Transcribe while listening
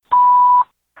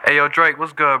Hey yo, Drake,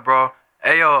 what's good, bro?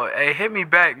 Hey yo, hey, hit me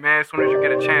back, man, as soon as you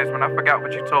get a chance, man. I forgot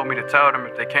what you told me to tell them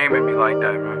if they came at me like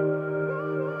that, man.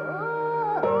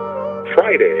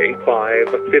 Friday,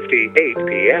 5:58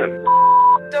 p.m.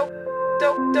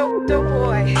 Dope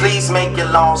boy. Please make your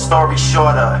long story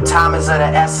shorter. Time is of the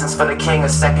essence for the king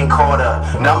of second quarter.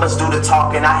 Numbers do the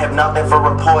talking, I have nothing for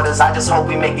reporters. I just hope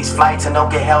we make these flights and don't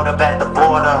get held up at the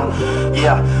border.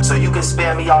 Yeah, so you can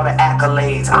spare me all the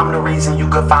accolades. I'm the reason you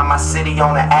could find my city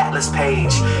on the Atlas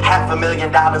page.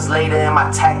 $500,000 later and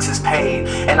my taxes paid,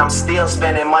 and I'm still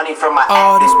spending money from my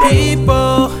all active these days.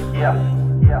 people,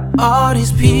 all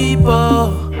these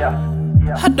people.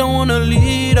 I don't wanna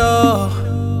lead up.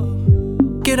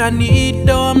 Get I need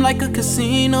though, I'm like a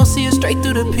casino, see it straight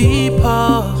through the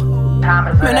people.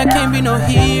 Man, I can't be no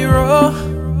hero.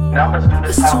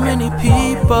 There's too many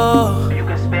people.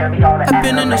 I've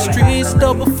been in the streets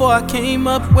though before I came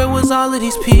up. Where was all of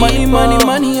these people?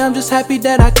 Money, I'm just happy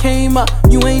that I came up.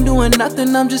 You ain't doing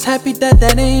nothing, I'm just happy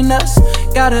that ain't us.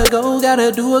 Gotta go,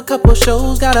 gotta do a couple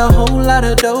shows. Got a whole lot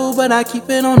of dough, but I keep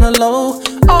it on the low.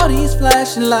 All these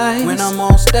flashing lights when I'm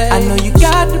on stage. I know you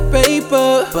got the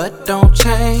paper, but don't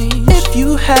change. If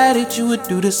you had it, you would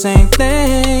do the same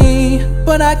thing.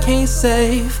 But I can't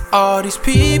save all these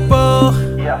people.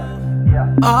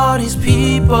 All these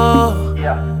people.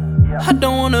 I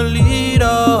don't wanna lead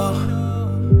up.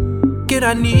 Get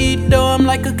I need though, I'm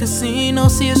like a casino,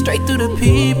 see it straight through the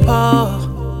people.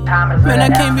 Man, I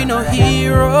can't be no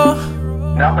hero.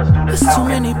 There's too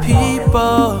many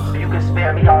people.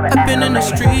 I've been in the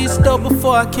streets though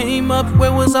before I came up.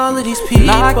 Where was all of these people?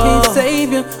 Nah, I can't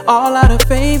save you, all out of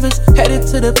favors. Headed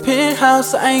to the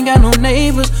penthouse, I ain't got no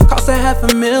neighbors. Cost a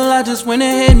 $500,000, I just went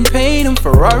ahead and paid them.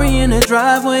 Ferrari in the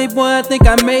driveway, boy, I think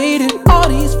I made it. All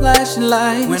these flashing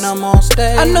lights when I'm on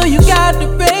stage. I know you got the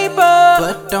paper,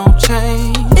 but don't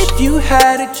change. If you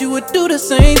had it, you would do the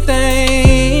same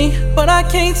thing. But I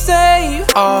can't save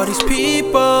all these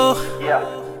people.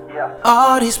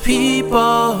 All these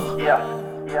people.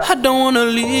 I don't wanna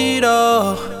lead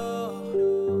up.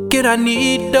 Get I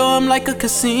need though, I'm like a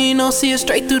casino, see it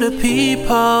straight through the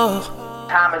people.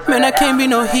 Man, I can't be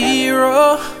no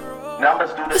hero.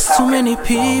 There's too many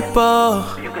people.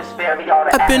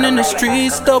 I've been in the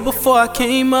streets though before I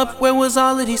came up. Where was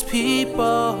all of these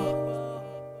people?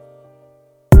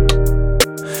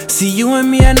 See, you and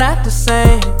me are not the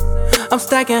same. I'm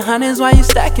stacking hundreds while you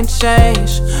stacking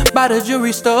change. By the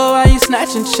jewelry store while you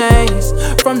snatching chains.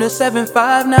 From the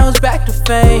 7-5 now it's back to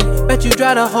fame. Bet you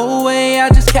drive the whole way, I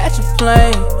just catch a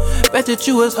plane. Bet that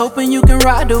you was hoping you can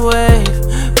ride the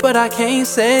wave, but I can't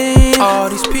save all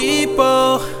these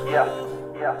people.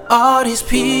 All these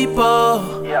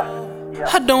people.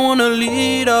 I don't wanna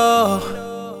lead up.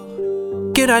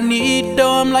 Get I need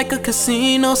though, I'm like a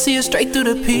casino, see it straight through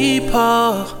the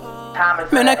people.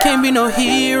 Man, I can't be no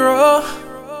hero.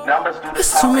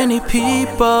 There's too many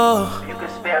people.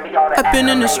 I've been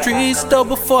in the streets though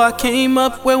before I came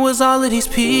up. Where was all of these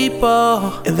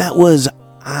people? And that was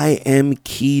I Am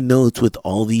Keynotes with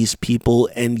all these people.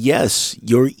 And yes,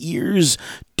 your ears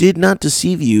did not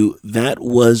deceive you. That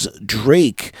was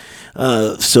Drake.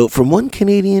 So from one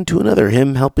Canadian to another,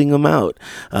 him helping him out.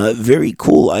 Very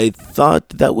cool. I thought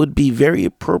that would be very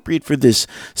appropriate for this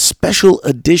special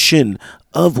edition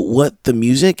of What the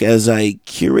Music, as I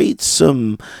curate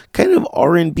some kind of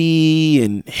R&B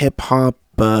and hip-hop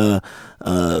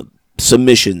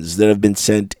submissions that have been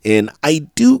sent in. I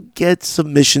do get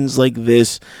submissions like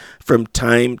this from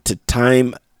time to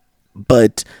time,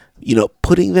 but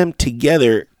putting them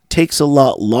together takes a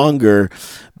lot longer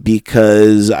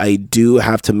because I do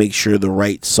have to make sure the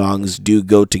right songs do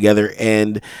go together,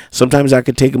 and sometimes that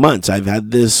could take months. I've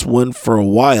had this one for a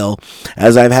while,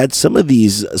 as I've had some of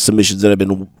these submissions that have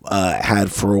been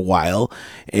had for a while,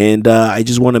 and I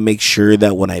just want to make sure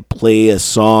that when I play a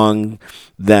song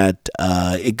that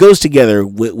it goes together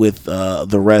with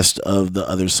the rest of the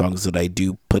other songs that I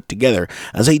do put together,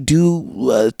 as I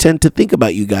do tend to think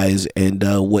about you guys and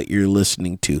what you're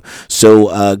listening to.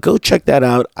 So go check that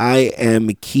out. I am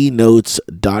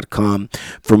keynotes.com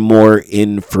for more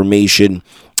information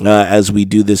as we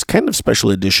do this kind of special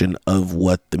edition of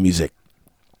What the Music.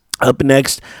 Up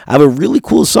next, I have a really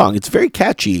cool song. It's very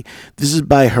catchy. This is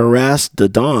by Harass the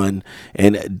Dawn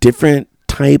and Different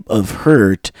Type of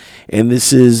Hurt, and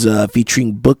this is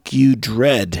featuring Book You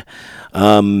Dread.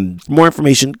 For more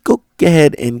information, go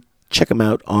ahead and check him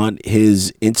out on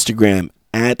his Instagram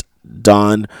at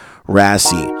Don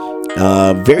Rassi.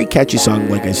 Very catchy song,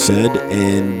 like I said,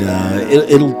 and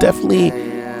it'll definitely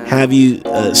have you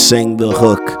sing the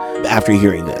hook after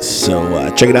hearing this.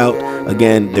 So check it out.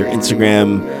 Again, their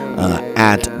Instagram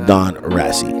at Don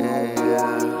Rassi.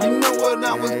 You know what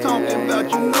I was talking about.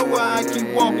 You know why I keep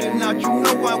walking out. You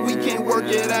know why we can't work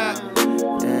it out.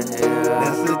 That's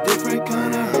a different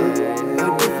kind of hurt.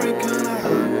 A different kind of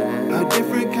hurt. A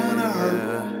different kind of hurt.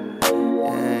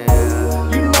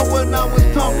 You know what I was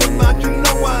talking about. You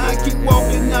know why I keep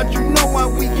walking out. You know why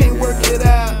we can't work it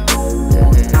out.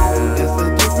 That's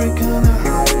a different kind of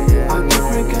hurt. A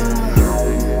different kind of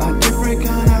hurt. A different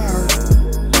kind of hurt.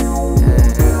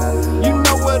 You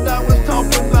know what I was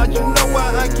talking about. You know why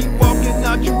I keep walking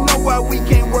out. You know why we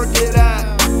can't work it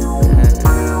out.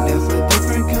 That's a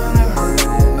different kind of hurt.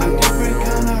 A different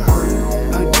kind of hurt.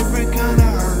 A different kind of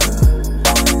hurt.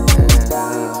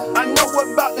 I know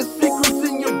about the secrets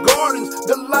in your gardens,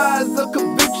 the lies, the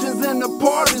convictions, and the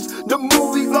pardons, the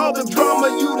movies, all the drama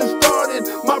you done started.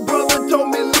 My brother told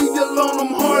me leave you alone,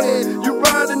 I'm hard-headed. You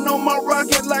riding on my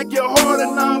rocket like you're hard,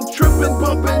 and I'm tripping,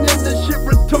 bumping into shit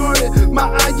retarded.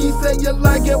 My IG say you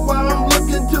like it while I'm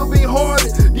looking to be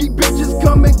harded. These bitches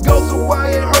come and go, so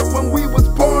why it hurt when we was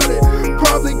parted?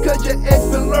 Probably cause your ex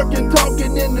been lurking,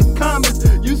 talking in the comments.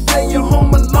 You say you're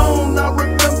home alone, I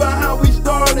remember how we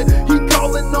started. He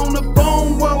calling on the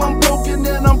phone while I'm broken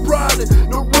and I'm prodded.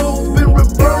 The roles been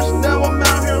reversed, now I'm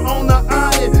out here on the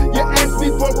iron. You asked me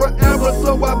for forever,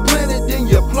 so I planted, then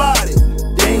you plotted.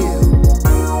 Damn.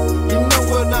 You know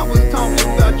what I was talking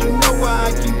about. You know why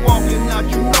I keep walking out.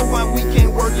 You know why we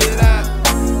can't work it out.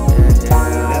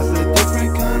 That's a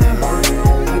different kind of hurt.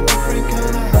 A different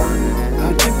kind of hurt.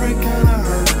 A different kind of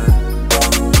hurt.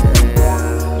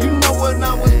 You know what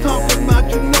I was talking about.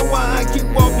 You know why I keep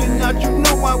walking out. You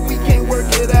know why we can't work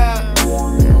it out.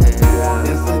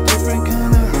 That's a different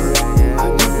kind of hurt.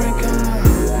 A different kind of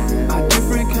hurt. A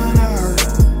different kind of hurt.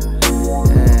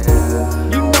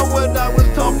 You know what I was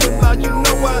talking about. You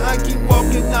know why I keep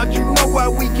walking out. You know why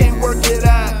we can't work it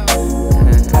out.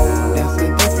 That's a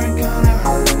different kind of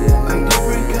hurt. A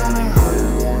different kind of hurt.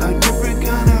 A different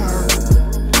kind of hurt.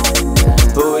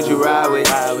 Who would you ride with?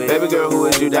 Baby girl, who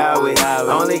would you die with? I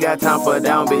only got time for a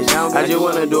down bitch. I just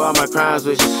wanna do all my crimes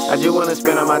with you. I just wanna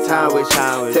spend all my time with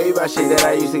you. Tell you about shit that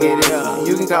I used to get in.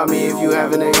 You can call me if you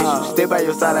having an issue. Stay by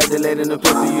your side like the lead in the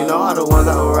pistol. You know all the ones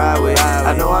I would ride with.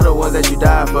 I know all the ones that you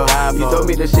die for. You told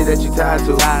me the shit that you tied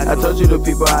to. I told you the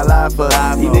people I lied for.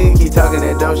 These niggas keep talking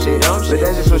that dumb shit, but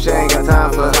that's just what shit I ain't got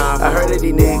time for. I heard that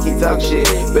these niggas keep talking shit,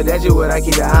 but that's just what I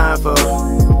keep the eye for.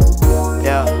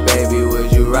 Yeah, baby,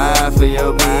 would you ride for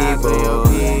your people?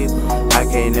 I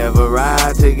can't never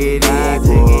ride to get in.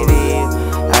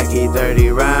 I keep 30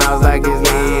 rounds like it's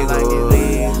legal.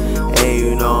 And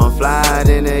you know I'm flying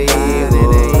in the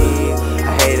eagle.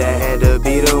 I hate I had to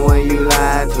be the one you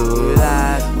lied to.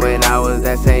 When I was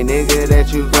that same nigga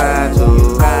that you cried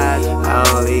to. I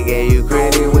only gave you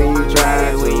credit when you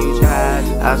tried to.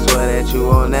 I swear that you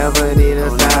won't never need a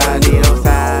side. You know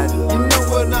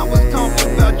what I was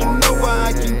talking about. You know why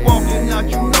I keep walking out.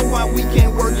 You know why we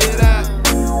can't work it out.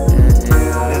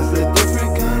 That's a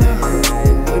different kind of hurt.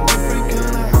 A different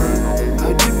kind of hurt.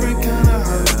 A different kind of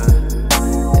hurt.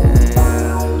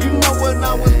 You know what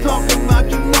I was talking about.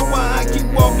 You know why I keep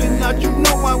walking out. You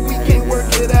know why we can't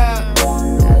work it out.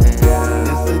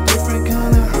 That's a different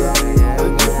kind of hurt. A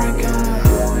different kind of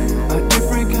hurt. A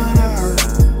different kind of hurt.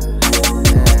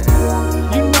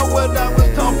 You know what I was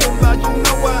talking about. You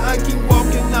know why I keep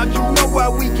walking out. You know why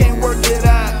we can't work it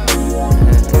out.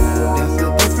 That's a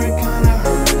different kind of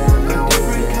hurt. A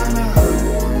different kind of hurt.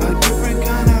 A different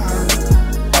kind of hurt.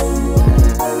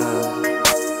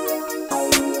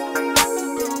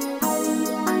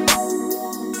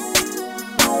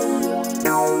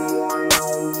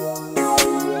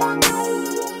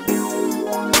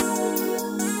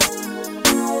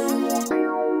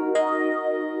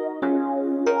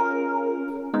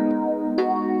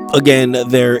 Again,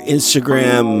 their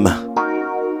Instagram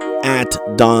at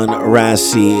Don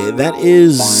Rassi. That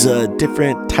is a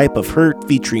different type of hurt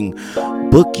featuring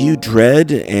Book You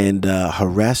Dread, and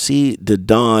Harassi the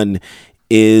Don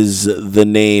is the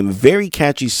name. Very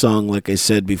catchy song, like I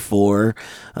said before.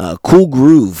 Cool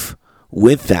groove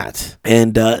with that.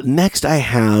 And next I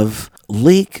have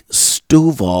Lake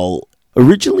Stovall.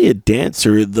 Originally a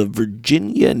dancer, the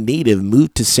Virginia native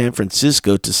moved to San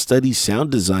Francisco to study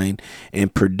sound design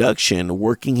and production,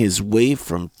 working his way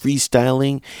from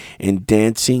freestyling and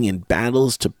dancing in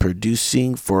battles to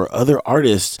producing for other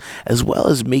artists, as well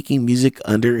as making music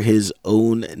under his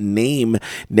own name.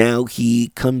 Now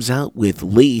he comes out with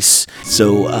Lace,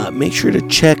 so make sure to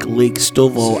check Lake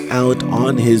Stovall out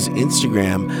on his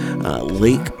Instagram.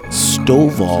 Lake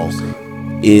Stovall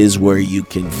is where you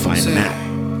can find that.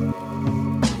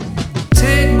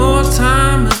 Take more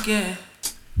time again.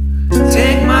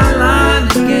 Take my line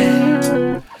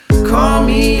again. Call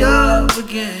me up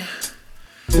again.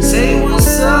 Say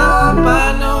what's up,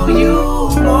 I know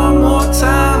you one more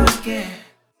time again.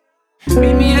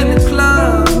 Meet me at the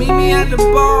club, meet me at the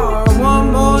bar.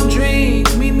 One more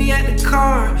drink, meet me at the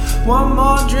car. One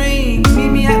more drink, meet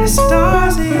me at the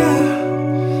stars,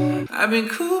 yeah. I've been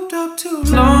cooped up too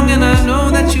long and I know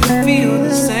that you feel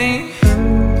the same.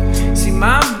 See,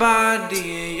 my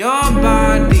body and your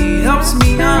body helps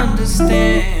me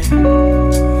understand.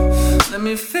 Let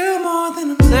me feel more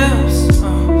than a lips,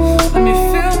 let me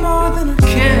feel more than a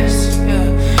kiss,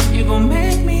 yeah. You gon'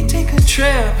 make me take a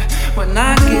trip. When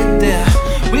I get there,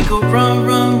 we go run,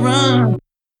 run, run.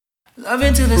 Love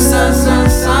into the sun, sun,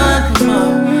 sun. Come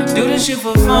on, do this shit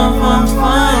for fun, fun,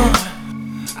 fun.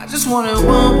 I just want it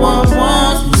one, one,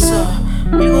 one. What's up?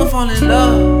 We gon' fall in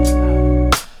love.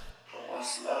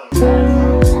 What's love?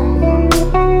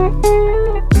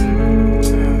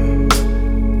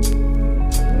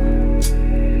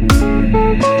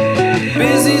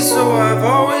 Busy, so I've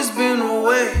always been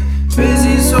away.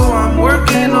 Busy, so I'm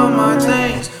working on my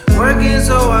things. Working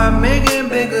so I'm making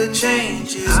bigger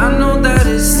changes. I know that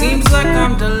it seems like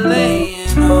I'm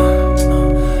delaying.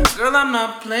 Girl, I'm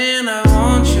not playing, I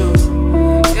want you.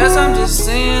 Yes, I'm just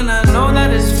saying, I know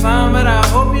that it's fine, but I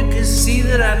hope you can see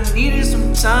that I needed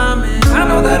some time. And I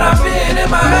know that I've been in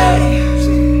my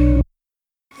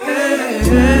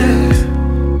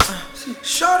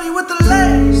shorty with the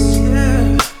lace,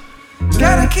 yeah.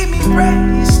 Gotta keep me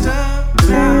braced up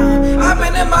now. I've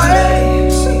been in my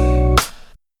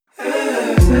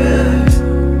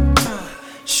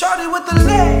shorty with the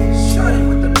legs, shorty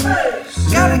with the legs.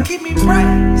 Gotta keep me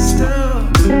braced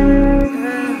up.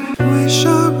 Yeah. Wish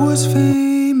I was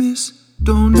famous.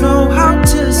 Don't know how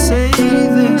to say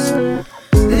this.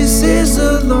 This is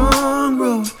a long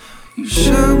road. You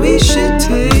sure we should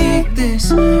take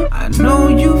this? I know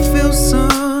you feel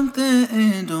something,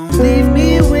 and don't leave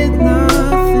me with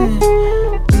nothing.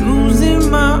 Losing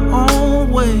my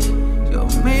own way. Yo,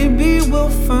 maybe we'll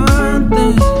find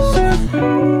this.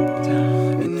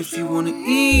 If you wanna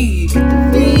eat, get the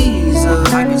visa,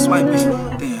 I can swipe it.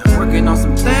 Damn, working on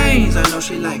some things, I know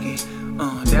she like it.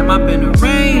 Damn, I've been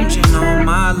arranging all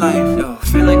my life. Yo,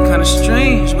 feeling kinda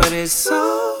strange, but it's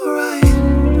alright.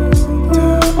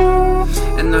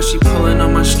 And now she pulling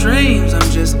on my strings,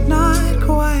 I'm just not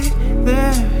quite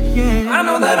there, yeah. I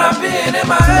know that I've been in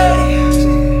my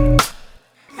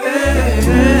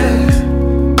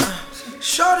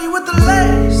shorty with the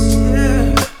lace,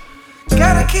 yeah.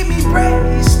 Gotta keep me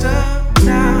braced up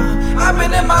now. I've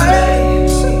been in my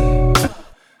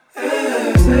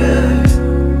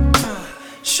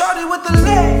shorty with the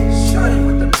legs, shorty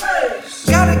with the legs.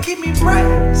 Gotta keep me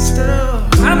braced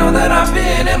up. I know that I've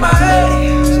been in my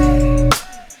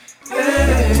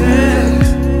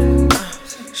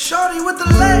shorty with the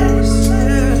legs,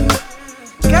 yeah.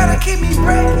 Gotta keep me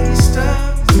braced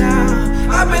up now.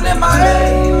 I've been in my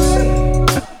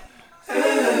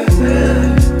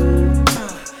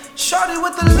shorty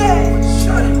with the legs,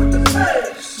 shorty with the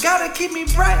legs. Gotta keep me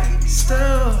braced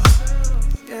up,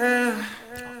 yeah.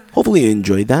 Hopefully you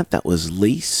enjoyed that. That was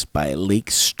Lace by Lake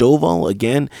Stovall.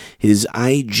 Again, his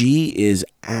IG is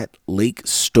at Lake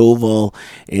Stovall,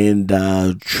 and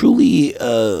truly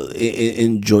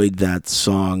enjoyed that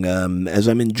song as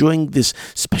I'm enjoying this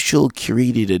special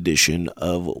curated edition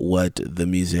of What the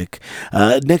Music.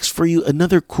 Next for you,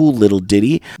 another cool little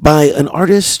ditty by an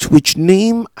artist which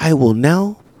name I will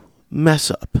now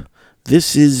mess up.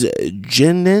 This is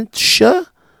Genetsha,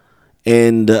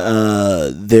 and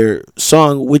their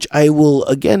song, which I will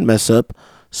again mess up,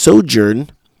 Sojourn.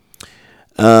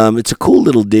 It's a cool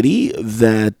little ditty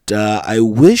that I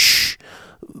wish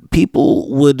people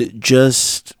would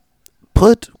just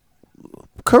put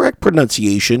correct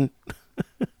pronunciation.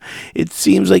 It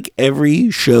seems like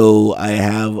every show I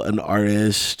have an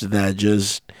artist that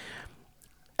just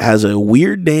has a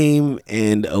weird name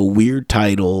and a weird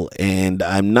title, and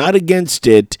I'm not against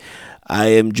it. I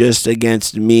am just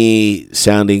against me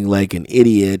sounding like an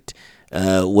idiot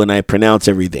when I pronounce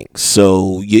everything.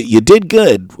 So you did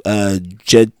good,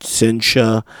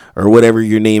 Jetsensha, or whatever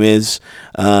your name is.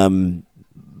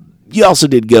 You also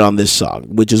did good on this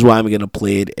song, which is why I'm going to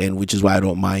play it, and which is why I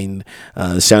don't mind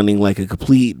sounding like a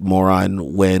complete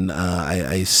moron when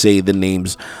I say the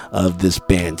names of this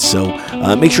band. So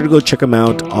make sure to go check them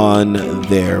out on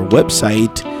their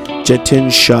website,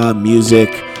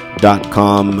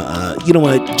 JetenshaMusic.com. You know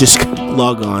what? Just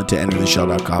log on to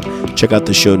entertheshell.com, check out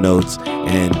the show notes,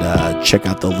 and check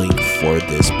out the link for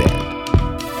this band.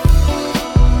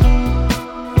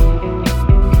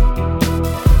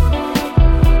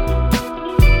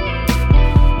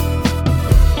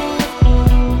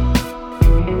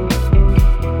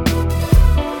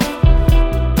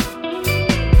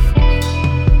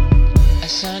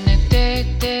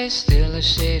 a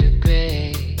shade of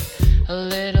gray. A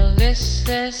little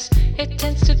listless, it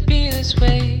tends to be this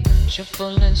way.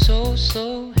 Shuffling so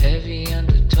heavy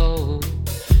undertow.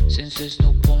 Since there's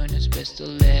no point, it's best to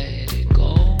let it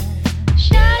go.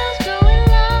 Shadows growing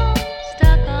low,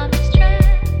 stuck on this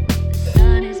track. The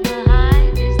sun is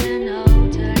behind, is there no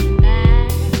turning back?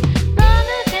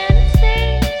 Longer than it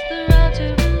seems, the road to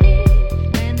relief.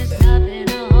 When there's nothing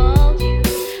to hold you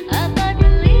up but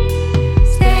relief.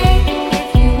 Stay if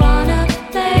you wanna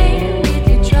play with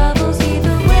your troubles.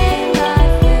 Either way,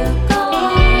 life will go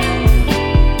on.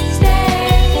 Stay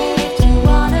if you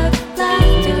wanna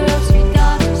laughter of sweet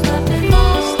daughters, nothing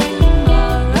lost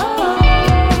tomorrow.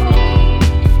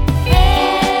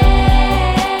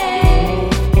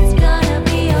 It's gonna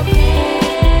be okay.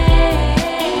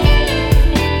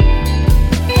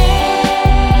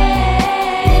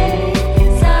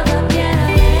 Solo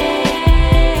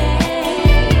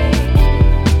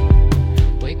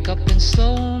Wake up in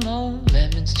slow-mo,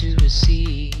 lemons to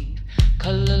receive.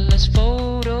 Colorless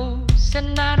photos,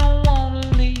 and I don't wanna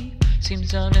leave.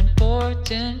 Seems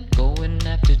unimportant, going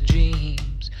after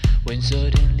dreams. When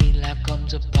suddenly life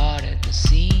comes apart at the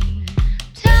seams.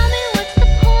 Tell me what's the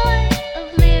point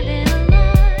of living a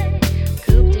lie?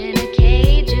 Cooped in a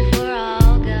cage if we're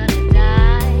all gonna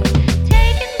die.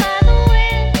 Taken by the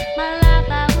wind, my life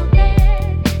I will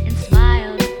bend. And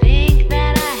smile to think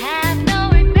that I have no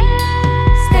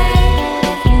regrets. Stay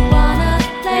if you wanna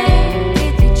play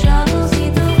with your troubles.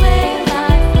 Either way,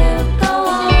 life will go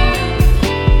on.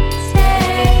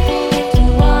 Stay if you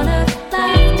wanna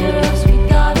laughter of sweet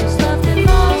daughters, love and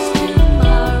lost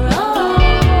tomorrow. Stay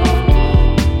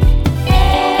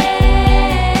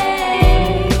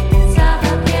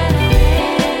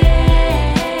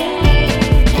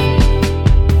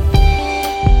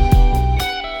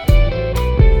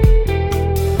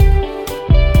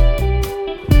you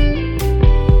wanna play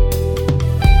with your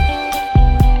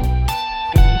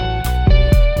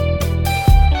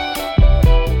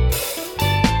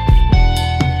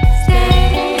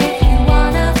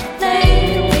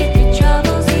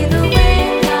troubles. Either way,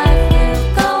 life will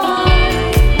go on.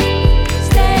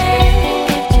 Stay if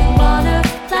you wanna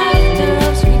laughter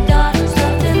of sweet daughters,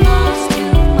 love and lost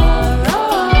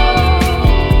tomorrow.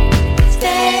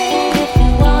 Stay if you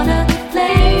wanna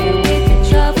play with your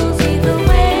troubles. Either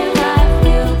way, life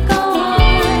will go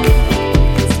on.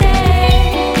 Stay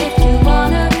if you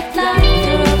wanna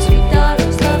laughter of sweet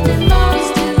daughters, love and lost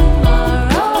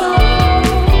tomorrow.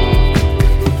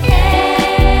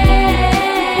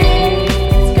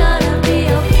 It's gonna be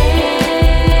okay.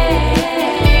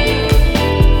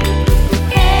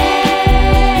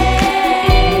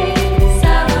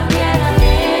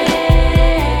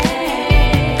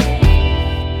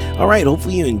 All right,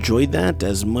 hopefully you enjoyed that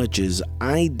as much as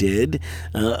I did.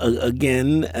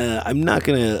 Again, I'm not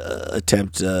going to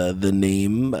attempt the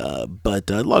name, but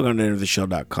log on to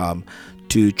entertheshow.com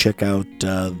to check out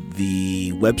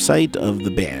the website of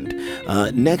the band.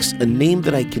 Next, a name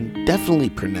that I can definitely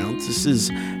pronounce. This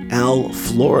is Al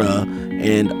Flora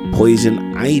and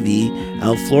Poison Ivy.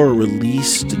 Al Flora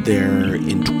released their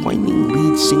entwining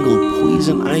lead single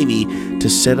Poison Ivy to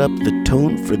set up the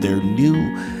tone for their new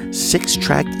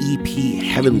 6-track EP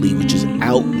Heavenly, which is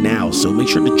out now. So make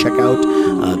sure to check out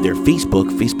their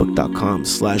Facebook,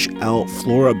 facebook.com/Al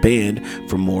Flora Band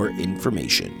for more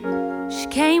information. She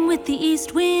came with the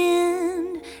east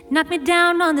wind, knocked me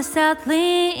down on the south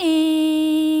link.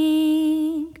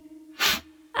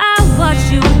 I watched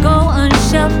you go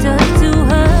unsheltered to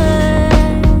her.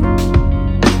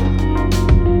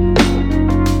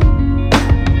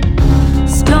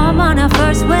 Storm on our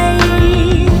first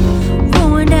wave,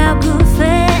 ruined our good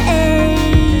face.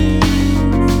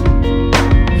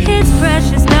 His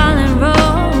precious darling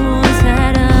rose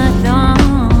had a thorn.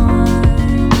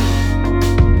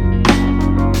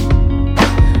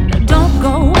 Don't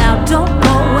go out,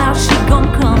 she gon'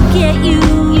 come get you.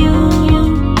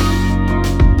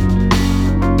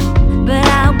 But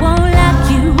I won't lock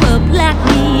you up,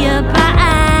 I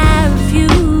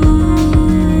refuse.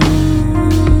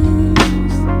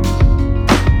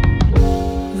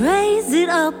 Raise it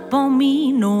up on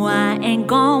me, no I ain't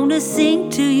gonna sing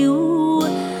to you.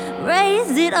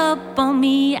 Raise it up on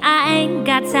me, I ain't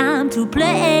got time to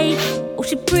play. Oh,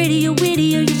 she prettier,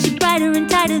 wittier, yeah, she brighter and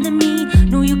tighter than me.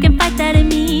 No, you can fight that in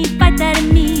me, it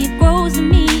grows in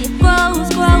me, it grows.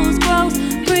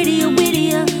 Prettier,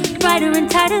 wittier, brighter and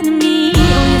tighter than me.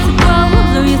 Oh yes it grows.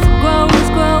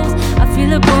 I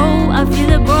feel it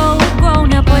grow.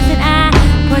 Now poison ivy.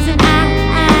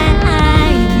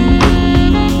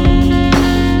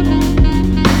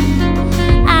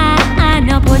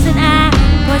 Now poison ivy.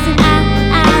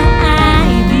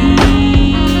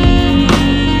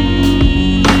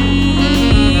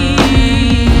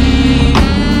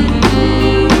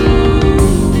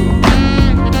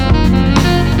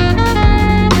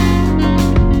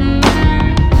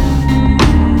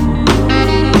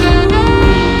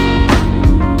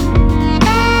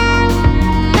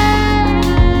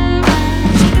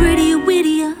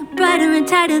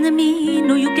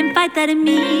 outside of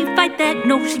me. Fight that,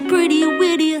 no, she prettier,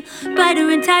 wittier, brighter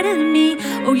and tighter than me.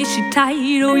 Oh yeah, she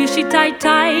tight, oh yeah, she tight,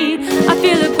 tight. I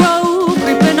feel it grow,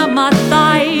 creeping up my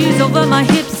thighs, over my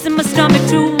hips and my stomach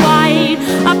too wide.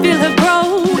 I feel her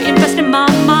grow, investing my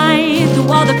mind through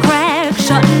all the cracks,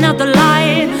 shutting out the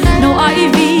light. No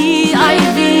Ivy,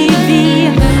 Ivy,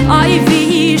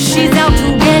 Ivy, she's out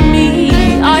to get me.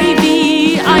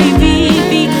 Ivy,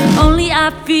 Ivy, only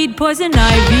I feed poison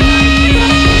ivy.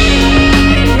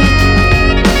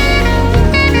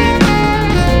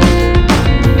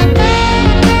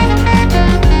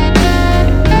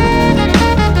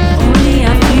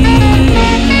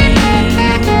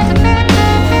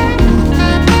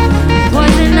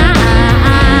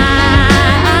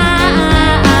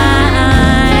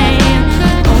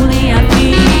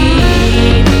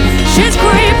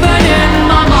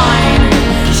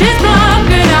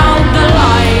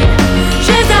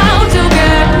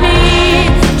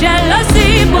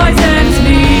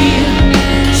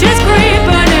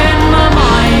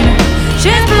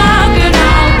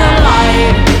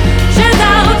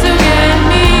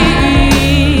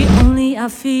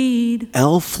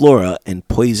 L Flora and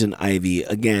Poison Ivy.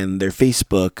 Again, their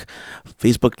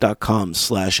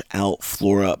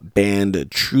facebook.com/Alflora Band.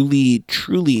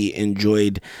 Truly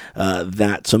enjoyed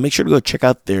that. So make sure to go check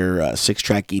out their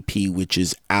 6-track EP, which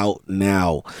is out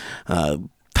now.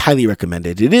 Highly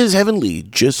recommended. It is heavenly,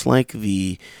 just like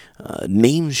the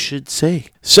name should say.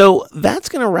 So that's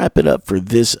going to wrap it up for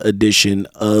this edition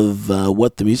of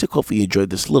What the Music. Hopefully you enjoyed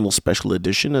this little special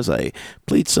edition as I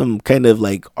played some kind of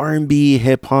like R&B,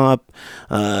 hip-hop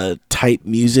type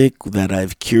music that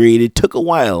I've curated. Took a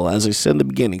while, as I said in the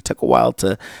beginning, took a while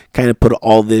to kind of put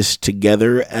all this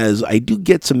together, as I do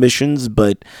get submissions,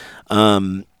 but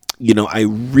I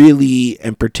really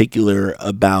am particular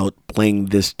about playing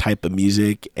this type of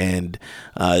music, and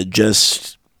I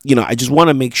just want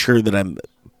to make sure that I'm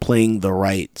playing the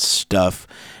right stuff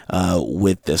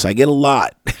with this. I get a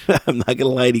lot. I'm not going to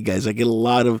lie to you guys. I get a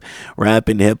lot of rap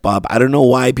and hip hop. I don't know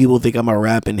why people think I'm a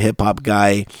rap and hip hop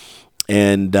guy.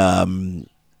 And,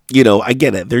 I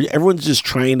get it. Everyone's just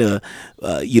trying to,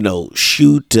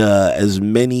 shoot as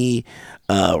many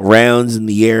rounds in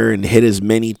the air and hit as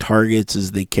many targets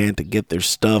as they can to get their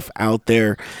stuff out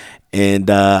there. And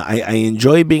I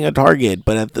enjoy being a target,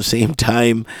 but at the same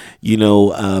time,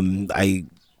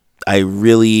 I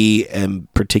really am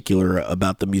particular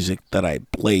about the music that I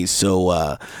play.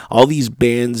 So all these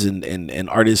bands and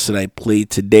artists that I played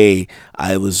today,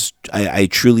 I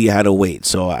truly had to wait.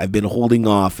 So I've been holding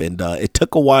off, and it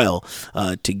took a while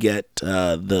to get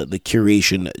the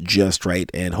curation just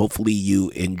right, and hopefully you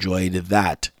enjoyed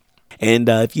that. And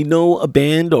if you know a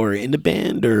band or in a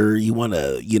band, or you want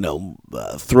to,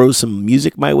 throw some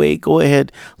music my way, go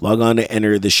ahead, log on to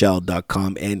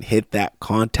entertheshell.com and hit that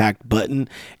contact button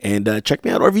and check me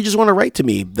out. Or if you just want to write to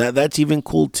me, that's even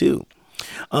cool too.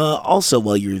 Also,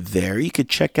 while you're there, you could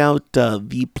check out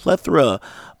the plethora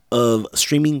of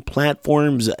streaming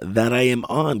platforms that I am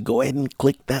on. Go ahead and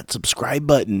click that subscribe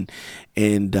button,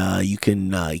 and you can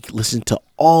listen to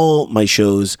all my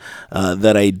shows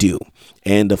that I do.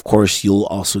 And of course, you'll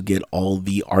also get all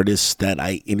the artists that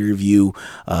I interview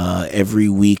every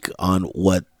week on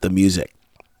What the Music.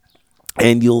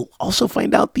 And you'll also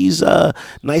find out these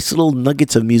nice little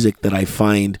nuggets of music that I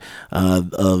find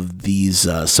of these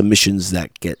submissions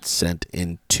that get sent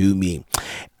in to me.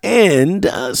 And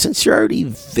since you're already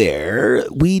there,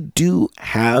 we do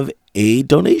have a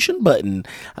donation button.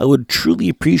 I would truly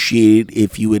appreciate it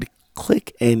if you would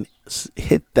click and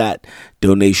hit that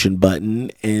donation button.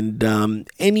 And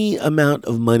any amount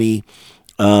of money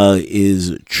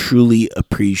is truly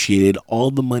appreciated. All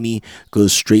the money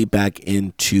goes straight back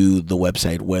into the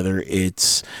website, whether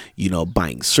it's,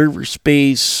 buying server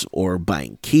space or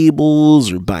buying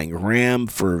cables or buying RAM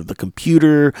for the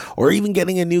computer or even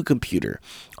getting a new computer.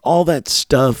 All that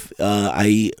stuff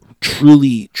I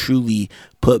truly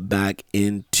put back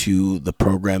into the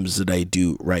programs that I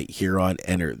do right here on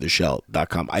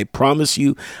entertheshell.com. I promise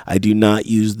you, I do not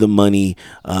use the money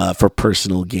for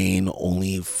personal gain,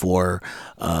 only for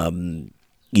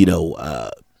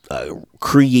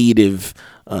creative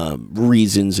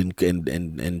reasons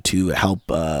and to help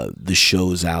the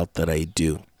shows out that I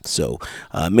do. So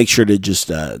make sure to just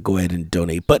go ahead and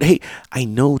donate. But hey, I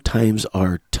know times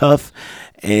are tough,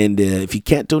 and if you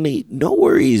can't donate, no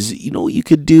worries. What you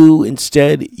could do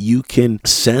instead, you can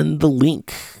send the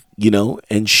link,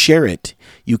 and share it.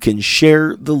 You can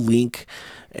share the link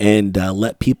and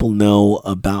let people know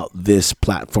about this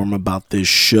platform, about this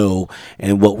show,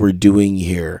 and what we're doing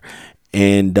here.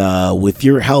 And with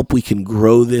your help, we can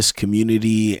grow this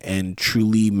community and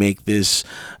truly make this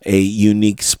a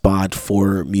unique spot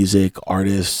for music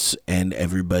artists and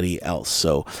everybody else.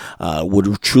 So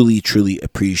would truly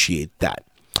appreciate that.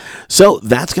 So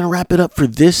that's going to wrap it up for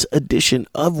this edition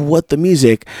of What the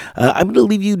Music. I'm going to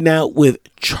leave you now with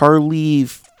Charlie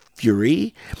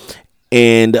Fury.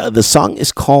 And the song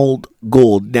is called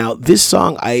Gold. Now, this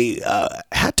song I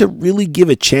had to really give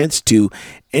a chance to,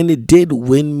 and it did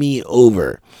win me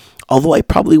over. Although I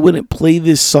probably wouldn't play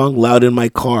this song loud in my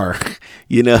car.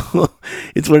 You know,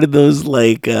 it's one of those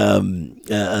like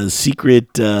secret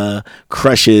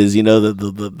crushes, you know,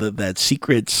 that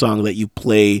secret song that you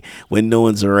play when no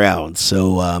one's around.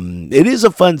 So it is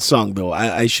a fun song, though.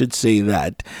 I should say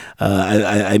that.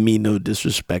 I mean no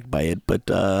disrespect by it, but,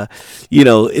 you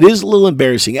know, it is a little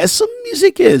embarrassing, as some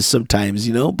music is sometimes,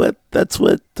 you know, but that's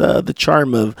what the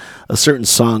charm of a certain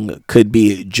song could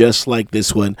be, just like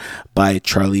this one by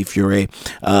Charlie Fury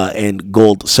and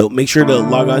Gold. So make sure to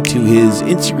log on to his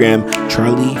Instagram.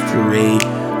 Charlie Fury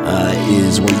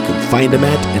is where you can find him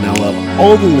at, and I'll have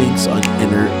all the links on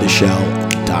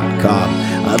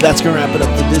entertheshell.com. That's going to wrap it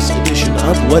up for this edition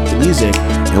of What the Music,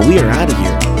 and we are out of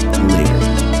here later.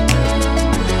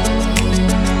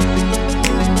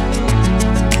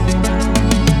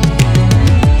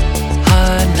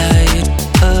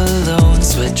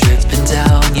 Dripping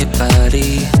down your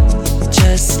body.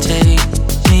 Just take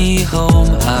me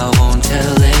home, I won't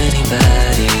tell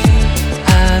anybody.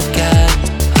 I've got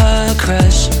a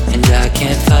crush and I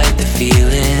can't fight the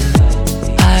feeling.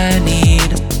 I need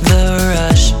the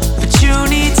rush, but you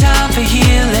need time for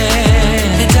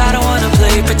healing. And I don't wanna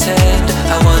play pretend,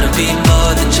 I wanna be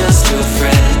more than just your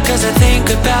friend. Cause I think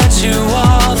about you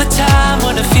all the time,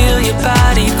 wanna feel your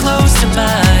body close to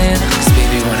mine. Cause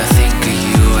baby, when I think of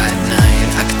you at night,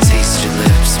 I can taste your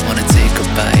lips, wanna take a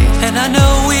bite. And I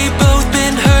know we've both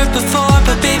been hurt before,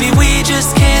 but baby, we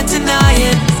just can't deny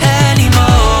it anymore.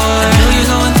 I know you're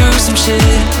going through some shit,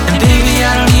 and baby,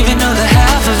 I don't even know the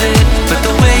half of it. But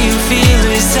the way you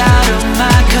feel is out of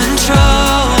my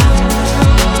control.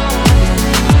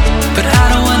 But I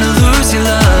don't wanna lose your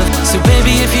love, so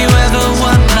baby, if you ever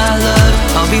want my love,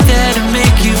 I'll be there to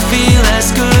make you feel as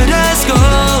good as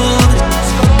gold.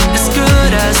 As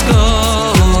good as gold.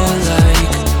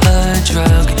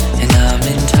 Drug and I'm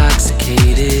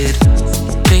intoxicated.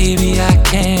 Baby, I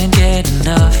can't get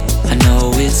enough. I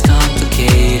know it's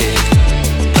complicated,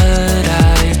 but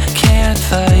I can't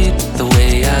fight the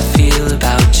way I feel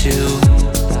about you.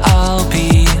 I'll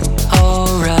be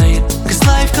alright, cause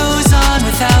life goes on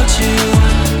without you.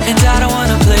 And I don't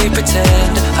wanna play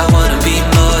pretend, I wanna be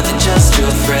more than just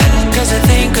your friend. Cause I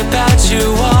think about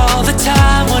you all the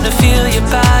time, wanna feel your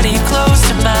body close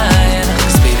to mine.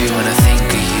 Cause baby, when I think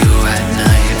of you at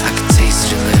night, I can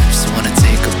taste your lips, wanna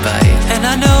take a bite. And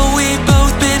I know we've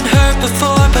both been hurt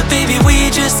before, but baby, we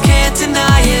just can't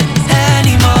deny it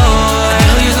anymore. I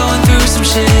know you're going through some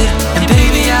shit, and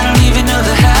baby, I don't even know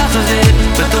the half of it.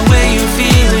 But the way you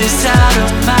feel is out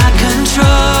of my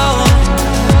control.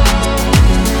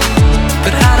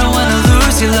 But I don't wanna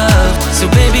lose your love, so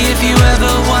baby, if you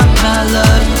ever want my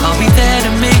love, I'll be there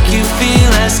to make you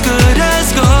feel as good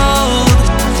as gold.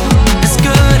 As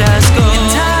good as gold.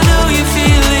 And I know you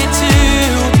feel it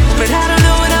too, but I don't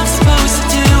know what I'm supposed to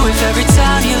do if every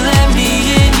time you let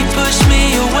me in, you push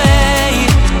me away.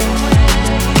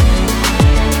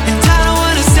 And I don't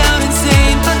wanna sound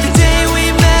insane, but the day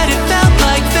we met, it felt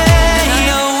like fate. And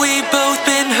I know we've both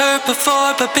been hurt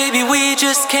before, but baby, we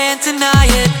just can't deny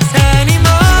it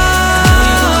anymore.